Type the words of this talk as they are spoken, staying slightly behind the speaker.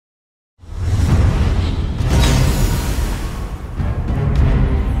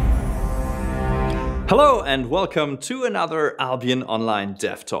Hello and welcome to another Albion Online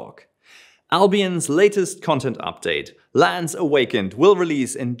Dev Talk. Albion's latest content update, Lands Awakened, will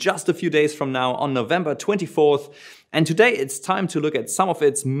release in just a few days from now on November 24th. And today it's time to look at some of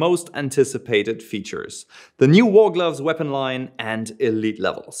its most anticipated features. The new Wargloves weapon line and elite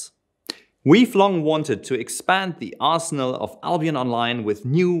levels. We've long wanted to expand the arsenal of Albion Online with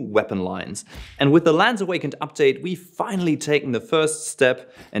new weapon lines. And with the Lands Awakened update, we've finally taken the first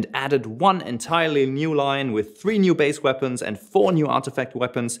step and added one entirely new line with 3 new base weapons and 4 new artifact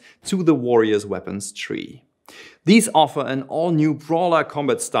weapons to the Warriors weapons tree. These offer an all-new brawler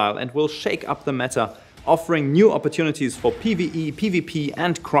combat style and will shake up the meta, offering new opportunities for PvE, PvP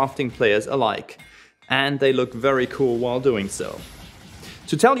and crafting players alike. And they look very cool while doing so.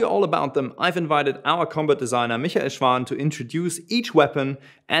 To tell you all about them, I've invited our combat designer Schwahn to introduce each weapon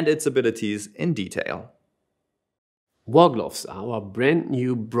and its abilities in detail. Wargloves are our brand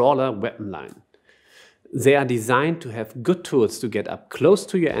new brawler weapon line. They are designed to have good tools to get up close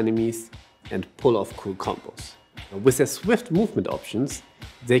to your enemies and pull off cool combos. With their swift movement options,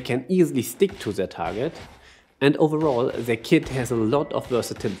 they can easily stick to their target, and overall their kit has a lot of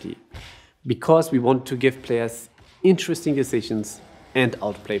versatility, because we want to give players interesting decisions and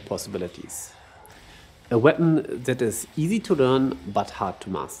outplay possibilities. A weapon that is easy to learn but hard to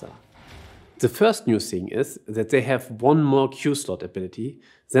master. The first new thing is that they have one more Q slot ability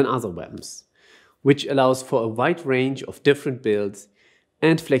than other weapons, which allows for a wide range of different builds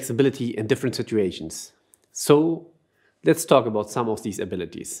and flexibility in different situations. So let's talk about some of these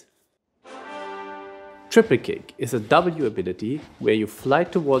abilities. Triple Kick is a W ability where you fly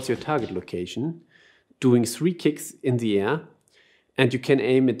towards your target location, doing 3 kicks in the air, and you can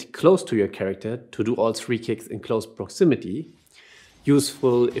aim it close to your character to do all 3 kicks in close proximity,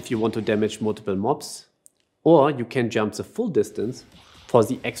 useful if you want to damage multiple mobs, or you can jump the full distance for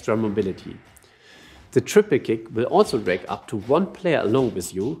the extra mobility. The triple kick will also drag up to 1 player along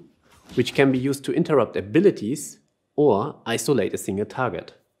with you, which can be used to interrupt abilities or isolate a single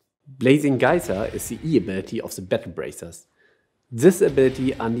target. Blazing Geyser is the E ability of the Battle Bracers. This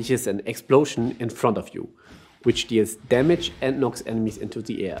ability unleashes an explosion in front of you, which deals damage and knocks enemies into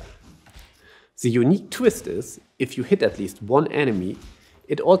the air. The unique twist is, if you hit at least one enemy,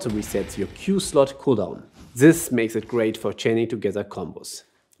 it also resets your Q slot cooldown. This makes it great for chaining together combos,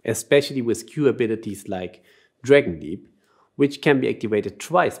 especially with Q abilities like Dragon Leap, which can be activated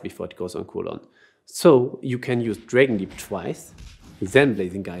twice before it goes on cooldown. So you can use Dragon Leap twice, then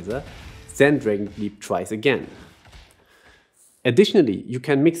Blazing Geyser, then Dragon Leap twice again. Additionally, you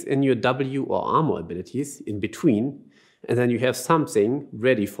can mix in your W or armor abilities in between, and then you have something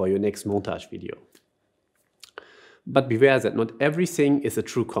ready for your next montage video. But beware that not everything is a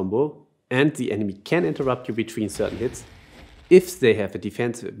true combo, and the enemy can interrupt you between certain hits if they have a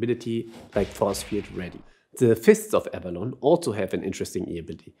defensive ability like Force Field ready. The Fists of Avalon also have an interesting E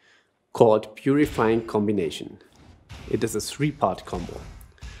ability called Purifying Combination. It is a 3-part combo.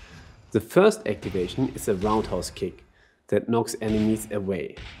 The first activation is a roundhouse kick that knocks enemies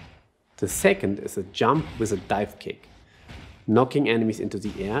away. The second is a jump with a dive kick, knocking enemies into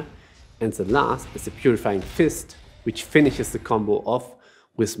the air, and the last is a Purifying Fist, which finishes the combo off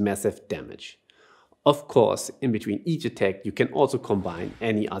with massive damage. Of course, in between each attack you can also combine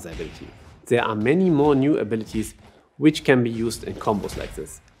any other ability. There are many more new abilities which can be used in combos like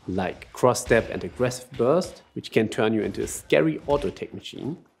this, like Cross Step and Aggressive Burst, which can turn you into a scary auto attack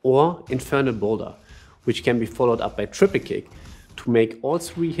machine, or Infernal Boulder, which can be followed up by Triple Kick to make all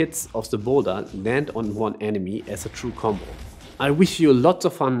 3 hits of the boulder land on one enemy as a true combo. I wish you lots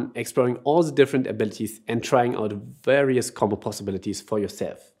of fun exploring all the different abilities and trying out various combo possibilities for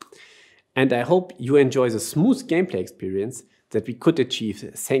yourself. And I hope you enjoy the smooth gameplay experience that we could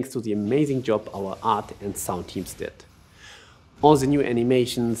achieve thanks to the amazing job our art and sound teams did. All the new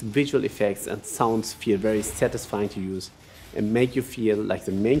animations, visual effects and sounds feel very satisfying to use and make you feel like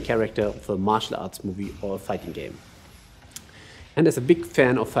the main character of a martial arts movie or a fighting game. And as a big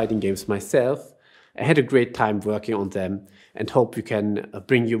fan of fighting games myself, I had a great time working on them and hope we can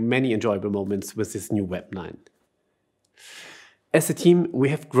bring you many enjoyable moments with this new weapon line. As a team, we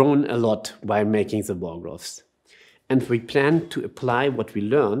have grown a lot while making the Wargloves, and we plan to apply what we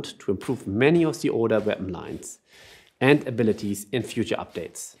learned to improve many of the older weapon lines and abilities in future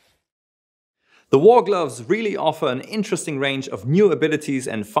updates. The Wargloves really offer an interesting range of new abilities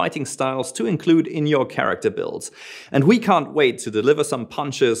and fighting styles to include in your character builds. And we can't wait to deliver some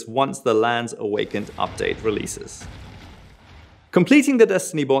punches once the Lands Awakened update releases. Completing the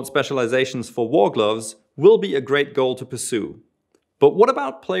Destiny board specializations for Wargloves will be a great goal to pursue. But what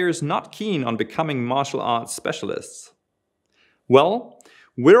about players not keen on becoming martial arts specialists? Well,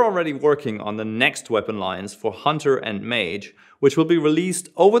 We're already working on the next weapon lines for Hunter and Mage, which will be released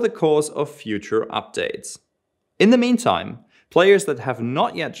over the course of future updates. In the meantime, players that have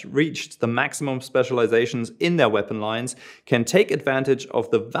not yet reached the maximum specializations in their weapon lines can take advantage of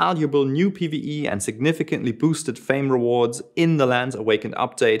the valuable new PvE and significantly boosted fame rewards in the Lands Awakened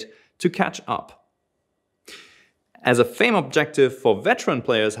update to catch up. As a fame objective for veteran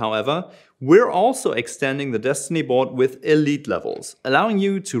players, however, we're also extending the Destiny board with elite levels, allowing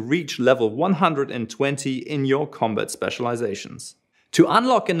you to reach level 120 in your combat specializations. To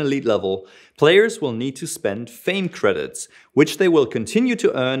unlock an elite level, players will need to spend fame credits, which they will continue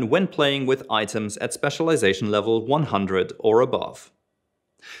to earn when playing with items at specialization level 100 or above.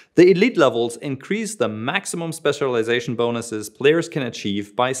 The elite levels increase the maximum specialization bonuses players can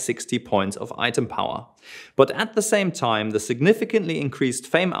achieve by 60 points of item power. But at the same time, the significantly increased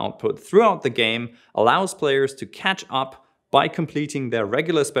fame output throughout the game allows players to catch up by completing their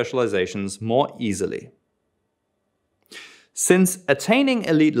regular specializations more easily. Since attaining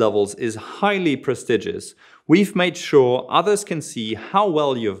elite levels is highly prestigious, we've made sure others can see how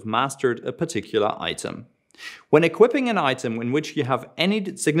well you've mastered a particular item. When equipping an item in which you have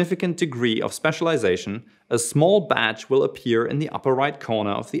any significant degree of specialization, a small badge will appear in the upper right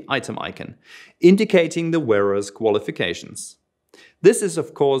corner of the item icon, indicating the wearer's qualifications. This is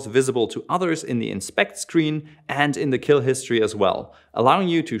of course visible to others in the inspect screen and in the kill history as well, allowing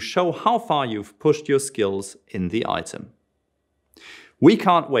you to show how far you've pushed your skills in the item. We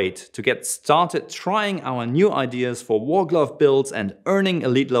can't wait to get started trying our new ideas for Warglove builds and earning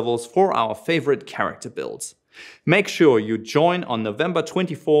elite levels for our favorite character builds. Make sure you join on November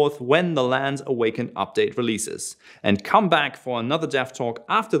 24th when the Lands Awakened update releases, and come back for another Dev Talk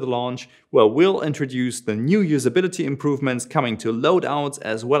after the launch where we'll introduce the new usability improvements coming to loadouts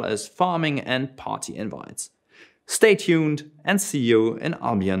as well as farming and party invites. Stay tuned and see you in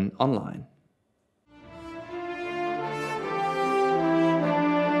Albion Online.